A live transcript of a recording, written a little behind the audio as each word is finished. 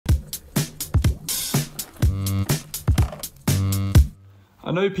I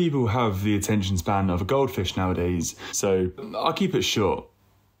know people have the attention span of a goldfish nowadays, so I'll keep it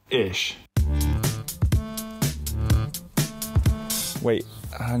short-ish. Wait,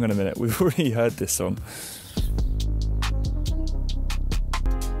 hang on a minute, we've already heard this song.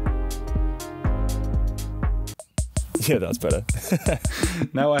 Yeah, that's better.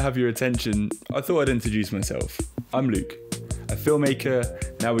 Now I have your attention, I thought I'd introduce myself. I'm Luke, a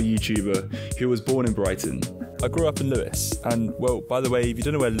filmmaker, now a YouTuber, who was born in Brighton. I grew up in Lewes, and well, by the way, if you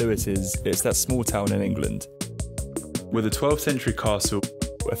don't know where Lewes is, it's that small town in England. With a 12th century castle,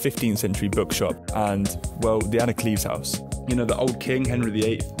 a 15th century bookshop, and, well, the Anna Cleves house. You know, the old king, Henry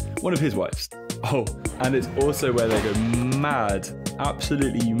VIII, one of his wives. Oh, and it's also where they go mad,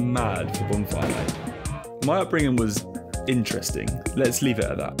 absolutely mad for bonfire night. My upbringing was interesting. Let's leave it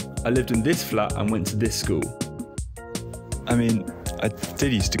at that. I lived in this flat and went to this school. I mean, I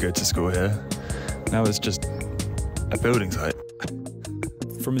did used to go to school here. Now it's just a building site.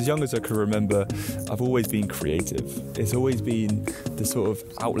 From as young as I can remember, I've always been creative. It's always been the sort of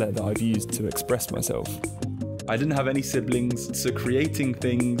outlet that I've used to express myself. I didn't have any siblings, so creating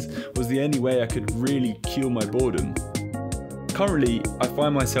things was the only way I could really cure my boredom. Currently, I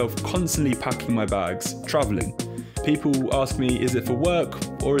find myself constantly packing my bags, travelling. People ask me, is it for work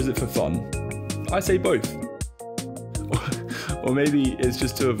or is it for fun? I say both. Or maybe it's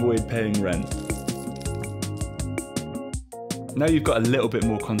just to avoid paying rent. Now you've got a little bit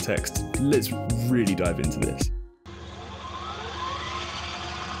more context, let's really dive into this.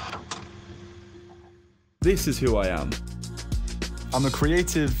 This is who I am. I'm a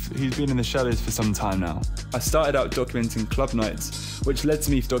creative who's been in the shadows for some time now. I started out documenting club nights, which led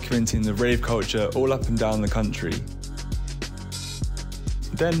to me documenting the rave culture all up and down the country.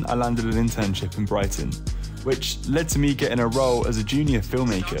 Then I landed an internship in Brighton, which led to me getting a role as a junior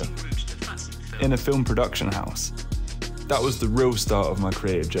filmmaker in a film production house. That was the real start of my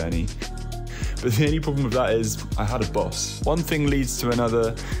creative journey. But the only problem with that is I had a boss. One thing leads to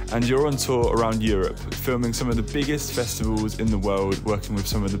another, and you're on tour around Europe, filming some of the biggest festivals in the world, working with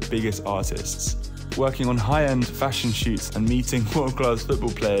some of the biggest artists, working on high-end fashion shoots and meeting world-class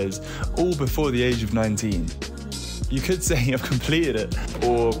football players, all before the age of 19. You could say I've completed it,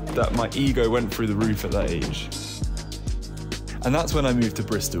 or that my ego went through the roof at that age. And that's when I moved to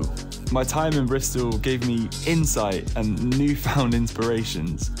Bristol. My time in Bristol gave me insight and newfound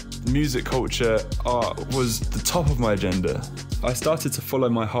inspirations. Music culture, art was the top of my agenda. I started to follow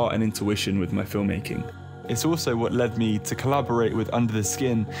my heart and intuition with my filmmaking. It's also what led me to collaborate with Under the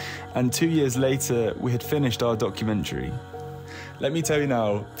Skin, and 2 years later, we had finished our documentary. Let me tell you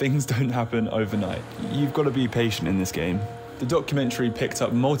now, things don't happen overnight. You've got to be patient in this game. The documentary picked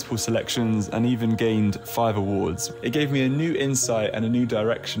up multiple selections and even gained 5 awards. It gave me a new insight and a new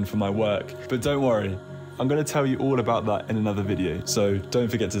direction for my work, but don't worry, I'm going to tell you all about that in another video, so don't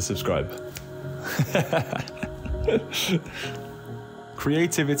forget to subscribe.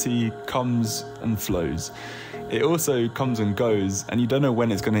 Creativity comes and flows. It also comes and goes, and you don't know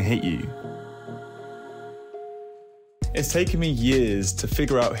when it's going to hit you. It's taken me years to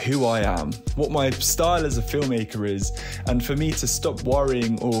figure out who I am, what my style as a filmmaker is, and for me to stop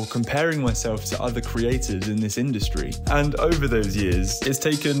worrying or comparing myself to other creators in this industry. And over those years, it's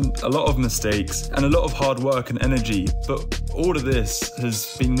taken a lot of mistakes and a lot of hard work and energy, but all of this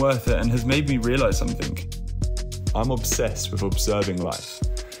has been worth it and has made me realize something. I'm obsessed with observing life.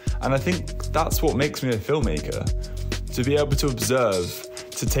 And I think that's what makes me a filmmaker, to be able to observe,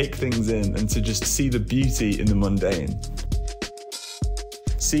 to take things in and to just see the beauty in the mundane.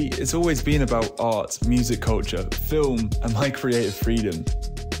 See, it's always been about art, music culture, film, and my creative freedom.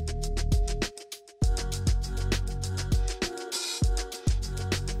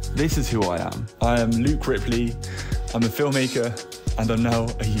 This is who I am. I am Luke Ripley, I'm a filmmaker, and I'm now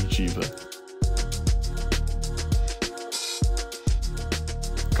a YouTuber.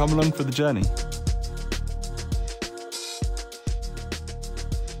 Come along for the journey.